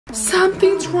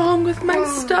something's wrong with my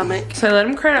stomach. So I let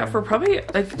him cry out for probably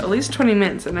like at least 20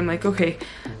 minutes and I'm like, okay,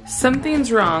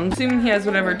 something's wrong. Assuming he has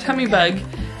whatever tummy bug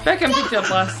Beckam picked up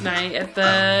last night at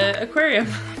the aquarium.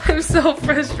 I'm so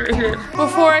frustrated.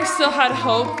 Before I still had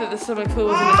hope that the stomach flu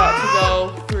wasn't about to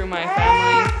go through my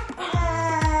family.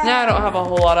 Now I don't have a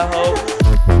whole lot of hope.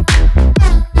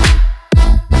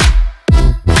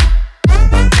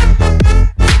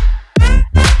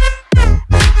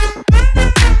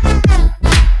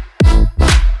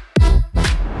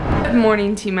 Good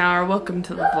morning, Team Mower. Welcome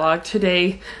to the vlog.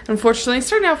 Today, unfortunately,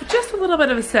 starting off with just a little bit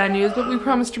of a sad news, but we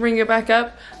promised to bring it back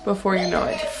up before you know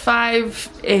it.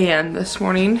 5 a.m. this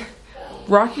morning,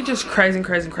 Rocky just cries and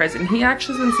cries and cries, and he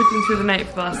actually has been sleeping through the night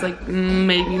for the last like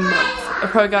maybe month. I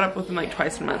probably got up with him like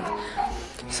twice a month.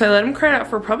 So I let him cry out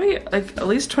for probably like at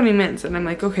least 20 minutes, and I'm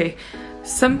like, okay,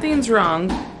 something's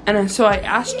wrong. And so I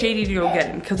asked JD to go get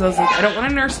him because I was like, I don't want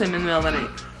to nurse him in the middle of the night.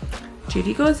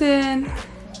 JD goes in,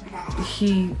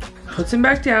 he puts him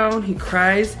back down, he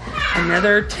cries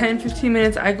another 10-15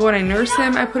 minutes. I go and I nurse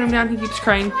him, I put him down, he keeps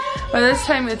crying. By this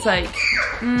time it's like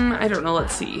I don't know,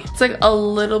 let's see, it's like a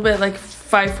little bit like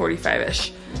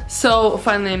 5:45ish. So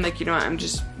finally I'm like, you know what, I'm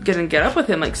just gonna get up with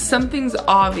him. Like, something's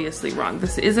obviously wrong,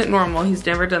 this isn't normal, he's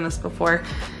never done this before.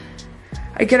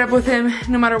 I get up with him.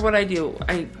 No matter what I do,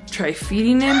 I try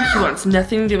feeding him, he wants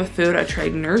nothing to do with food. I try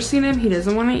nursing him, he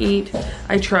doesn't want to eat.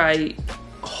 I try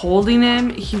holding him,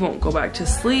 he won't go back to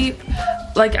sleep.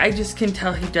 Like, I just can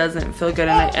tell he doesn't feel good,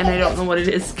 and I don't know what it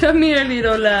is. Come here,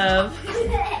 little love.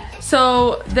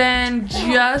 So then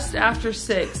just after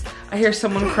 6, I hear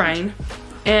someone crying,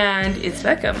 and it's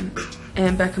Beckam.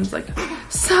 And Beckam's like,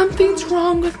 something's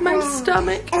wrong with my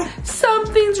stomach.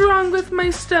 Something's wrong with my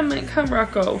stomach. Come,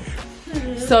 Rocco.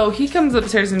 So he comes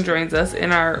upstairs and joins us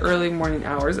in our early morning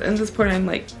hours. And at this point, I'm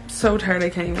like so tired I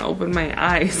can't even open my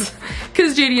eyes.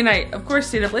 Because JD and I, of course,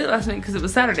 stayed up late last night because it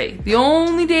was Saturday. The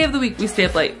only day of the week we stay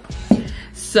up late.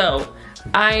 So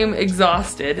I'm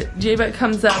exhausted. J-Bet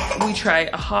comes up. We try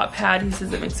a hot pad. He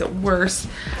says it makes it worse.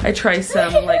 I try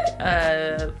some like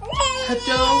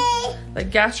Pepto,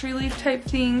 like gas relief type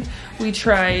thing. We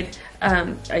tried,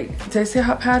 did I say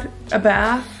hot pad? A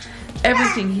bath?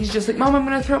 Everything. He's just like, Mom, I'm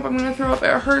gonna throw up, I'm gonna throw up, it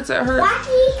hurts, it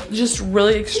hurts. Just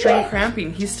really extreme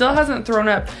cramping. He still hasn't thrown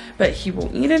up, but he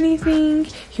won't eat anything,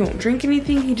 he won't drink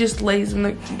anything, he just lays in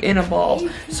a ball.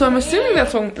 So I'm assuming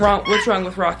that's what's wrong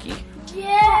with Rocky.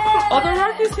 Although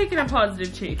Rocky's taken a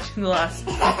positive change in the last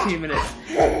 15 minutes.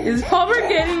 Is Palmer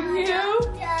getting you?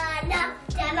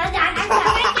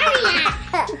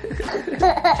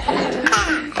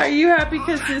 Are you happy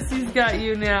because Sissy's got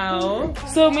you now?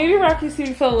 So maybe Rocky seemed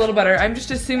to feel a little better. I'm just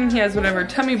assuming he has whatever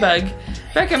tummy bug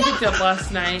Beckam picked up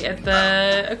last night at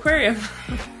the aquarium.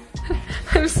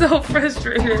 I'm so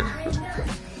frustrated.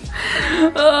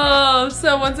 Oh,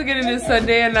 so once again it is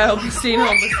Sunday and I'll be staying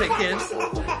home with sick kids.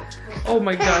 Oh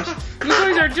my gosh. You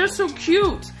guys are just so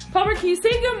cute. Palmer, can you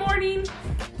say good morning?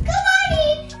 Good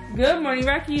morning. Good morning.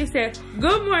 Rocky, you say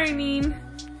good morning.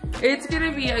 It's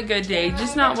gonna be a good day,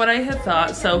 just not what I had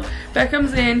thought. So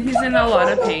Beckam's in, he's in a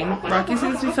lot of pain. Rocky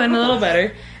seems to be feeling a little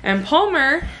better. And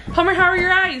Palmer, how are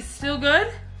your eyes? Still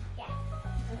good? Yeah.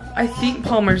 I think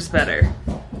Palmer's better.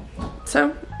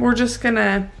 So we're just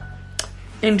gonna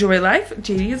enjoy life.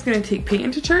 JD is gonna take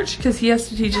Paityn to church because he has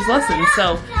to teach his lesson.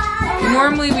 So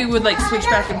normally we would like switch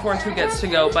back and forth who gets to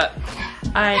go, but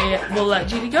I will let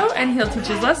JD go and he'll teach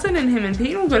his lesson, and him and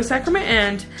Paityn will go to Sacrament,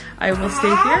 and I will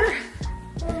stay here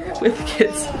with the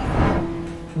kids.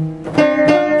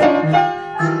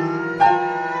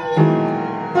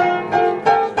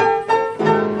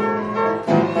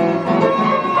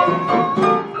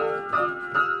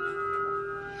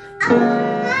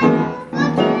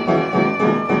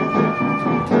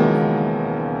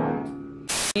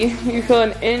 You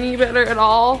feeling any better at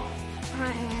all?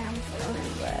 I am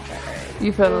feeling better.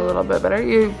 You feeling a little bit better?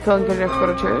 You feeling good enough to go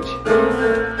to church?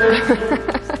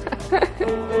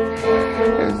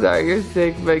 I'm sorry you're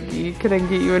sick, Becky. Can I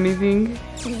get you anything?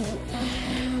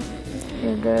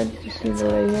 You're good? Just need to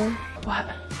lay here. What?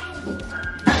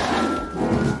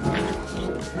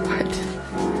 What?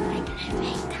 I'm gonna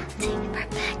make that thing for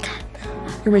Beckam.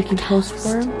 You're making toast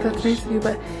for him? That's nice of you,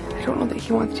 but I don't know that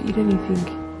he wants to eat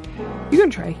anything. You can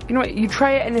try. You know what? You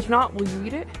try it, and if not, will you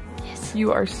eat it? Yes.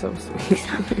 You are so sweet.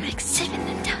 I'm gonna make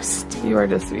cinnamon toast. You are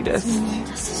the sweetest.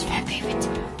 This is my favorite.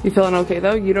 You feeling okay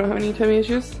though? You don't have any tummy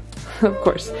issues? Of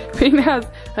course. Paityn has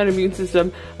an immune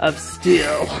system of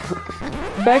steel.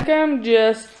 Beckam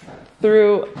just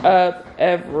threw up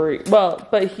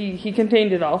but he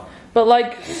contained it all. But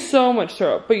like so much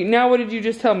throw up. But now what did you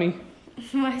just tell me?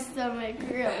 My stomach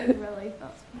really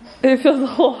felt It feels a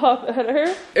whole lot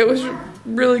better. It was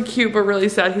really cute, but really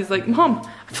sad. He's like, Mom,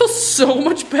 I feel so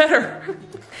much better.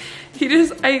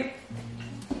 It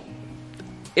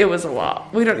was a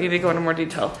lot. We don't need to go into more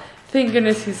detail. Thank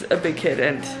goodness he's a big kid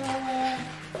and,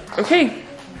 okay.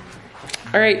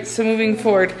 All right, so moving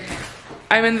forward,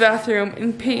 I'm in the bathroom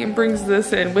and Paityn brings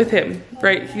this in with him,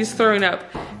 right? He's throwing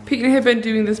up. Paityn had been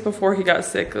doing this before he got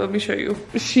sick. Let me show you.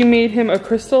 She made him a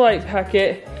Crystal Light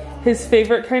packet, his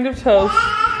favorite kind of toast.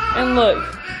 And look,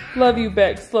 love you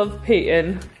Bex, love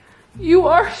Paityn. You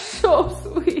are so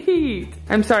sweet.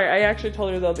 I'm sorry, I actually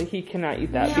told her though that he cannot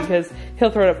eat that because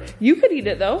he'll throw it up. You could eat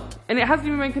it though, and it hasn't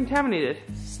even been contaminated.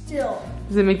 Still.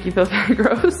 Does it make you feel very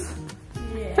gross?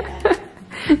 Yeah.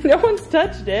 No one's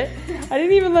touched it. I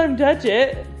didn't even let him touch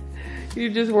it.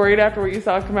 You're just worried after what you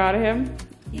saw come out of him?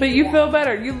 But you feel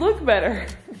better, you look better.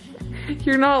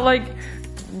 You're not like,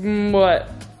 what,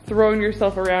 throwing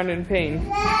yourself around in pain.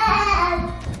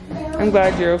 I'm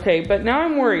glad you're okay, but now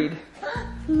I'm worried.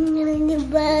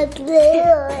 Right,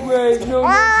 no.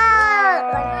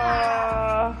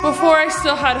 Before I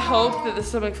still had hope that the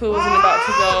stomach flu wasn't about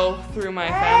to go through my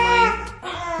family.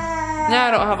 Now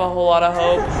I don't have a whole lot of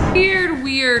hope.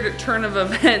 Weird turn of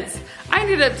events. I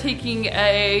ended up taking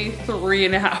a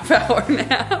 3.5 hour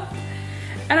nap.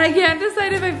 And I can't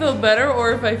decide if I feel better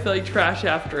or if I feel like trash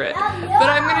after it. But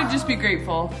I'm gonna just be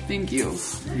grateful. Thank you.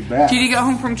 You bet. Judy got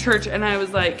home from church and I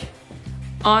was like,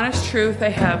 honest truth, I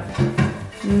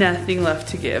have nothing left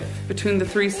to give. Between the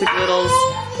 3 sick littles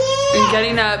and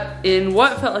getting up in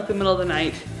what felt like the middle of the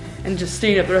night and just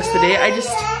staying up the rest of the day, I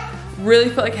just really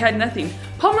felt like I had nothing.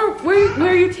 Palmer, where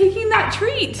are you taking that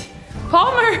treat?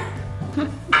 Palmer!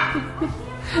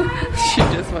 She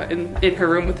just went in her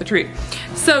room with the treat.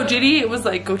 So Judy was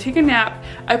like, go take a nap.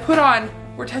 I put on,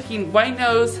 we're talking white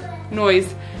noise,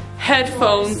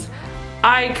 headphones,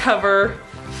 eye cover,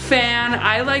 fan.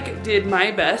 I like did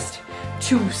my best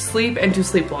to sleep and to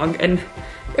sleep long, and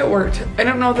it worked. I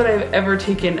don't know that I've ever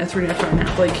taken a 3.5 hour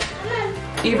nap, like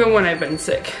even when I've been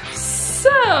sick.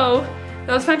 So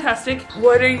that was fantastic.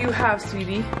 What do you have,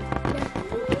 sweetie?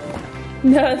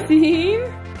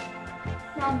 Nothing?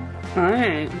 Mom. All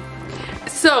right.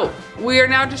 So we are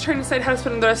now just trying to decide how to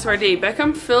spend the rest of our day.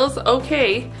 Beckam feels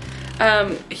okay.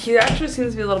 He actually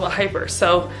seems to be a little bit hyper.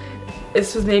 So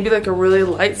this was maybe like a really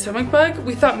light stomach bug.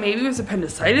 We thought maybe it was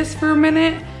appendicitis for a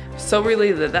minute. So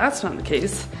relieved that that's not the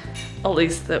case. At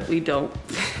least that we don't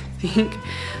think.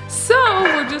 So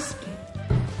we're just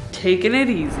taking it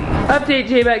easy. Update,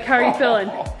 J-Beck, how are you feeling?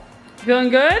 Feeling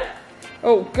good?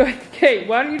 Oh, good. Okay,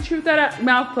 why don't you chew that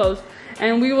mouth closed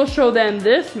and we will show them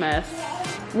this mess.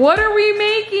 What are we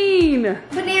making?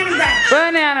 Banana bread.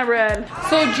 Banana bread.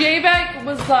 So J-Beck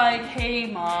was like, hey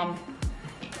mom,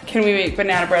 can we make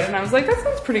banana bread? And I was like, that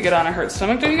sounds pretty good on a hurt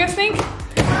stomach, don't you guys think?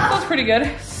 That's pretty good.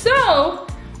 So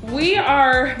we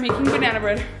are making banana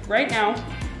bread right now,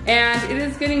 and it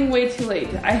is getting way too late.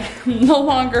 I'm no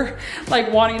longer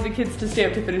like wanting the kids to stay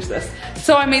up to finish this.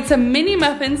 So I made some mini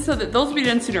muffins so that those will be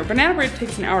done sooner. Banana bread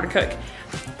takes an hour to cook,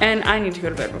 and I need to go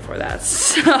to bed before that.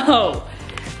 So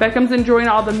Beckham's enjoying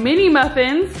all the mini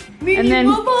muffins, and then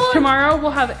tomorrow we'll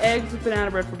have eggs with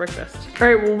banana bread for breakfast. All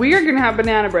right, well, we are gonna have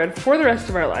banana bread for the rest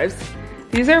of our lives.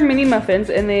 These are mini muffins,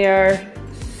 and they are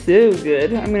so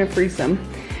good. I'm gonna freeze them.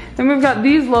 Then we've got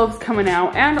these loaves coming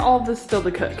out, and all of this still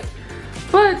to cook.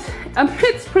 But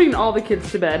amidst putting all the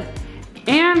kids to bed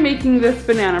and making this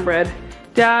banana bread,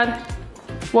 Dad,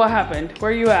 what happened?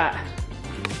 Where are you at?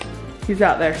 He's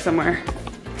out there somewhere.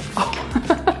 Oh.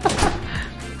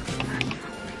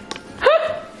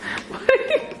 What are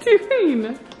you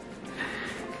doing?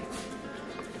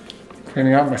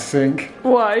 Cleaning out my sink.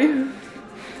 Why?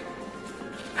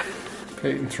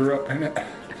 Paityn threw up in it.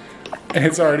 And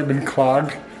it's already been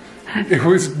clogged. It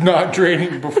was not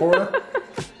draining before.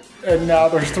 And now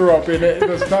there's throw up in it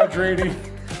and it's not draining.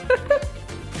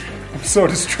 I'm so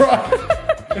distraught.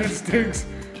 And it stinks.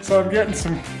 So I'm getting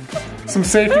some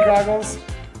safety goggles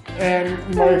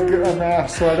and like a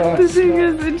mask so I don't have to The thing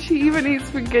smell. is, and she even ate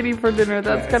spaghetti for dinner.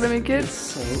 That's gotta make it.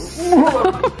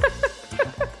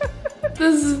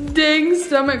 This dang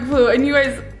stomach flu. And you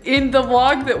guys, in the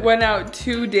vlog that went out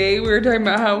today, we were talking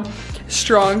about how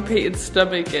strong Paityn's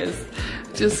stomach is.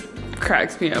 Just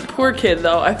cracks me up. Poor kid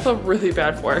though. I feel really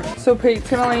bad for her. So Paityn's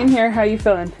gonna lay in here. How you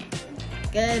feeling?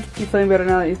 Good. You feeling better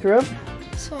now that you threw up?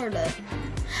 Sorta.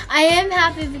 I am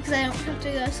happy because I don't have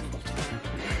to go to school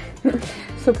tomorrow.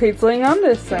 So Paityn's laying on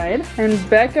this side, and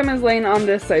Beckam is laying on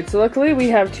this side. So luckily we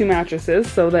have 2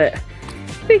 mattresses so that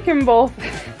they can both.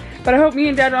 But I hope me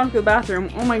and Dad don't have to go to the bathroom.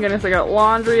 Oh my goodness, I got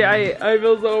laundry. I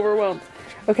feel so overwhelmed.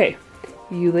 Okay,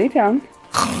 you lay down.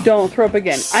 don't throw up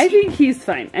again. I think he's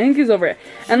fine. I think he's over it.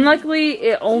 And luckily,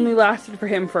 it only lasted for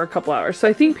him for a couple hours. So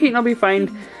I think Paityn will be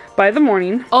fine by the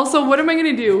morning. Also, what am I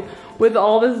gonna do with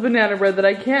all this banana bread that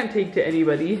I can't take to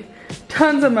anybody?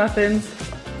 Tons of muffins.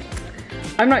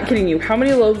 I'm not kidding you. How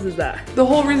many loaves is that? The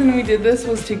whole reason we did this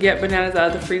was to get bananas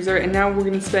out of the freezer, and now we're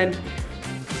gonna spend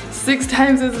 6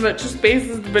 times as much space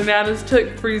as the bananas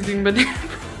took freezing banana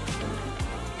bread.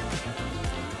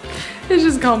 It's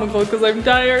just comical because I'm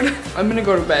tired. I'm gonna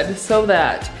go to bed so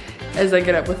that as I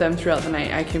get up with them throughout the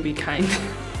night, I can be kind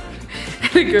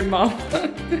and a good mom.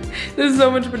 There's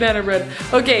so much banana bread.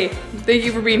 Okay, thank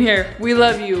you for being here. We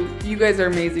love you. You guys are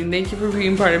amazing. Thank you for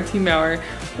being part of Team Mower.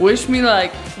 Wish me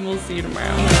luck, and we'll see you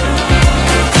tomorrow.